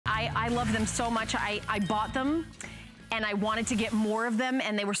I love them so much. I bought them and I wanted to get more of them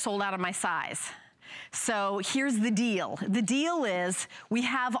and they were sold out of my size. So here's the deal. The deal is we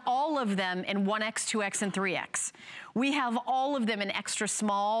have all of them in 1X, 2X, and 3X. We have all of them in extra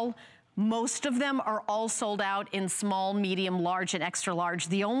small. Most of them are all sold out in small, medium, large, and extra large.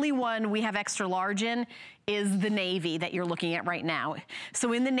 The only one we have extra large in is the navy that you're looking at right now.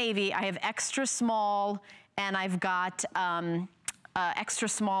 So in the navy, I have extra small, and I've got extra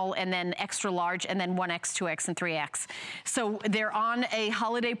small, and then extra large, and then 1X, 2X, and 3X. So they're on a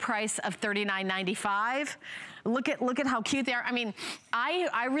holiday price of $39.95. Look at how cute they are. I mean,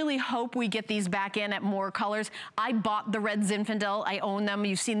 I really hope we get these back in at more colors. I bought the red Zinfandel. I own them.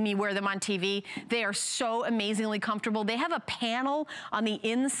 You've seen me wear them on TV. They are so amazingly comfortable. They have a panel on the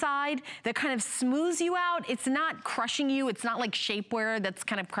inside that kind of smooths you out. It's not crushing you. It's not like shapewear that's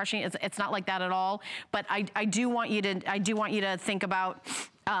kind of crushing. It's not like that at all. But I do want you to think about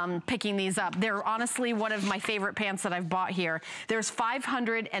picking these up. They're honestly one of my favorite pants that I've bought here. There's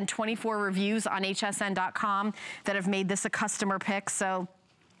 524 reviews on hsn.com that have made this a customer pick. So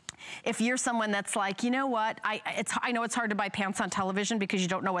if you're someone that's like, you know what, I know it's hard to buy pants on television because you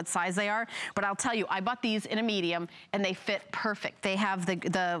don't know what size they are, but I'll tell you, I bought these in a medium and they fit perfect. They have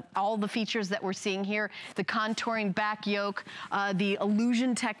all the features that we're seeing here, the contouring back yoke, the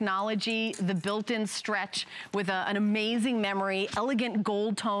illusion technology, the built-in stretch with an amazing memory, elegant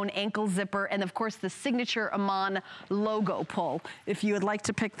gold tone ankle zipper, and of course the signature Iman logo pull. If you would like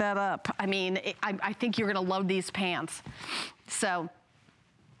to pick that up, I mean, I think you're gonna love these pants. So,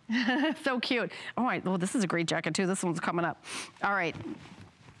 so cute. All right, well, this is a great jacket too. This one's coming up. All right.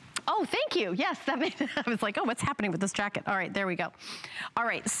 Oh, thank you. Yes, that made, I was like, oh, what's happening with this jacket? All right, there we go. All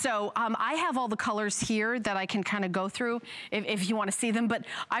right, so I have all the colors here that I can kind of go through if you want to see them, but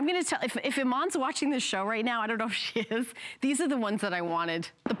I'm going to tell, if Iman's watching this show right now, I don't know if she is, these are the ones that I wanted.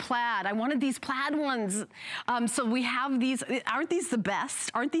 The plaid, I wanted these plaid ones. So we have these, aren't these the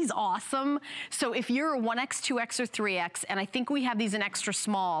best? Aren't these awesome? So if you're a 1X, 2X, or 3X, and I think we have these in extra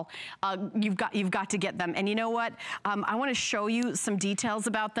small, you've got to get them. And you know what? I want to show you some details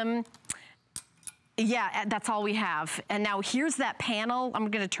about them. Yeah, that's all we have. And now here's that panel.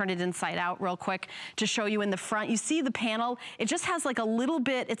 I'm gonna turn it inside out real quick to show you in the front. You see the panel? It just has like a little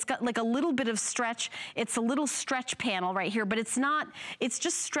bit, it's got like a little bit of stretch. It's a little stretch panel right here, but it's not, it's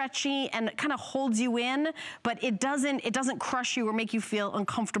just stretchy and it kind of holds you in, but it doesn't crush you or make you feel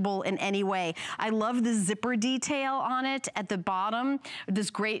uncomfortable in any way. I love the zipper detail on it at the bottom.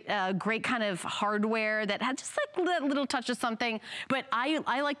 This great kind of hardware that had just like that little touch of something, but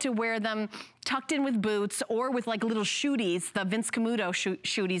I like to wear them tucked in with boots or with like little shooties, the Vince Camuto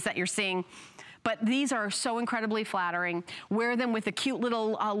shooties that you're seeing. But these are so incredibly flattering. Wear them with a cute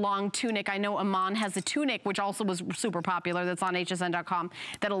little long tunic. I know Iman has a tunic, which also was super popular, that's on hsn.com,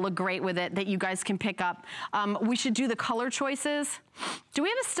 that'll look great with it, that you guys can pick up. We should do the color choices. Do we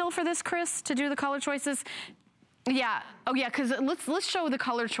have a still for this, Chris, to do the color choices? Yeah, oh yeah, because let's show the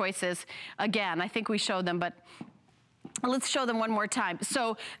color choices again. I think we showed them, but let's show them one more time.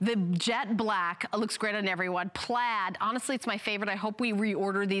 So the jet black looks great on everyone. Plaid, honestly, it's my favorite. I hope we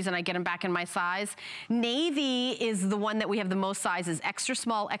reorder these and I get them back in my size. Navy is the one that we have the most sizes. Extra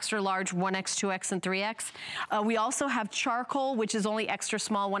small, extra large, 1X, 2X, and 3X. We also have charcoal, which is only extra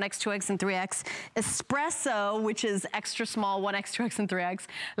small, 1X, 2X, and 3X. Espresso, which is extra small, 1X, 2X, and 3X.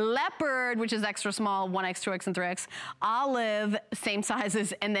 Leopard, which is extra small, 1X, 2X, and 3X. Olive, same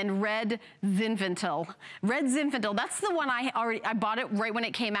sizes. And then red Zinfandel. Red Zinfandel, that's the one I bought it right when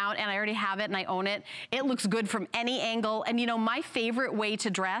it came out and I already have it and I own it. It looks good from any angle. And you know, my favorite way to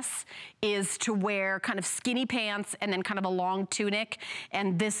dress is to wear kind of skinny pants and then kind of a long tunic.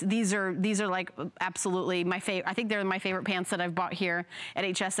 And these are like absolutely my favorite. I think they're my favorite pants that I've bought here at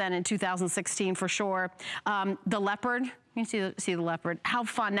HSN in 2016 for sure. The leopard. You can see the leopard. How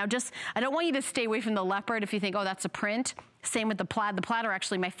fun. Now I don't want you to stay away from the leopard if you think, oh, that's a print. Same with the plaid. The plaid are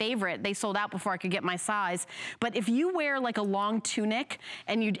actually my favorite. They sold out before I could get my size. But if you wear like a long tunic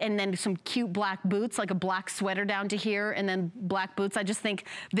and then some cute black boots, like a black sweater down to here and then black boots, I just think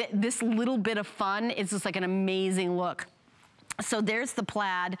that this little bit of fun is just like an amazing look. So there's the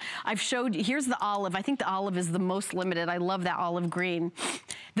plaid. I've showed, here's the olive. I think the olive is the most limited. I love that olive green.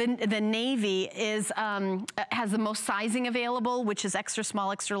 The navy is has the most sizing available, which is extra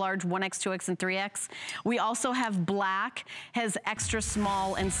small, extra large, 1X, 2X, and 3X. We also have black, has extra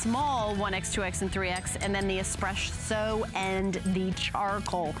small and small, 1X, 2X, and 3X, and then the espresso and the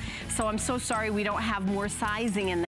charcoal. So I'm so sorry we don't have more sizing in there.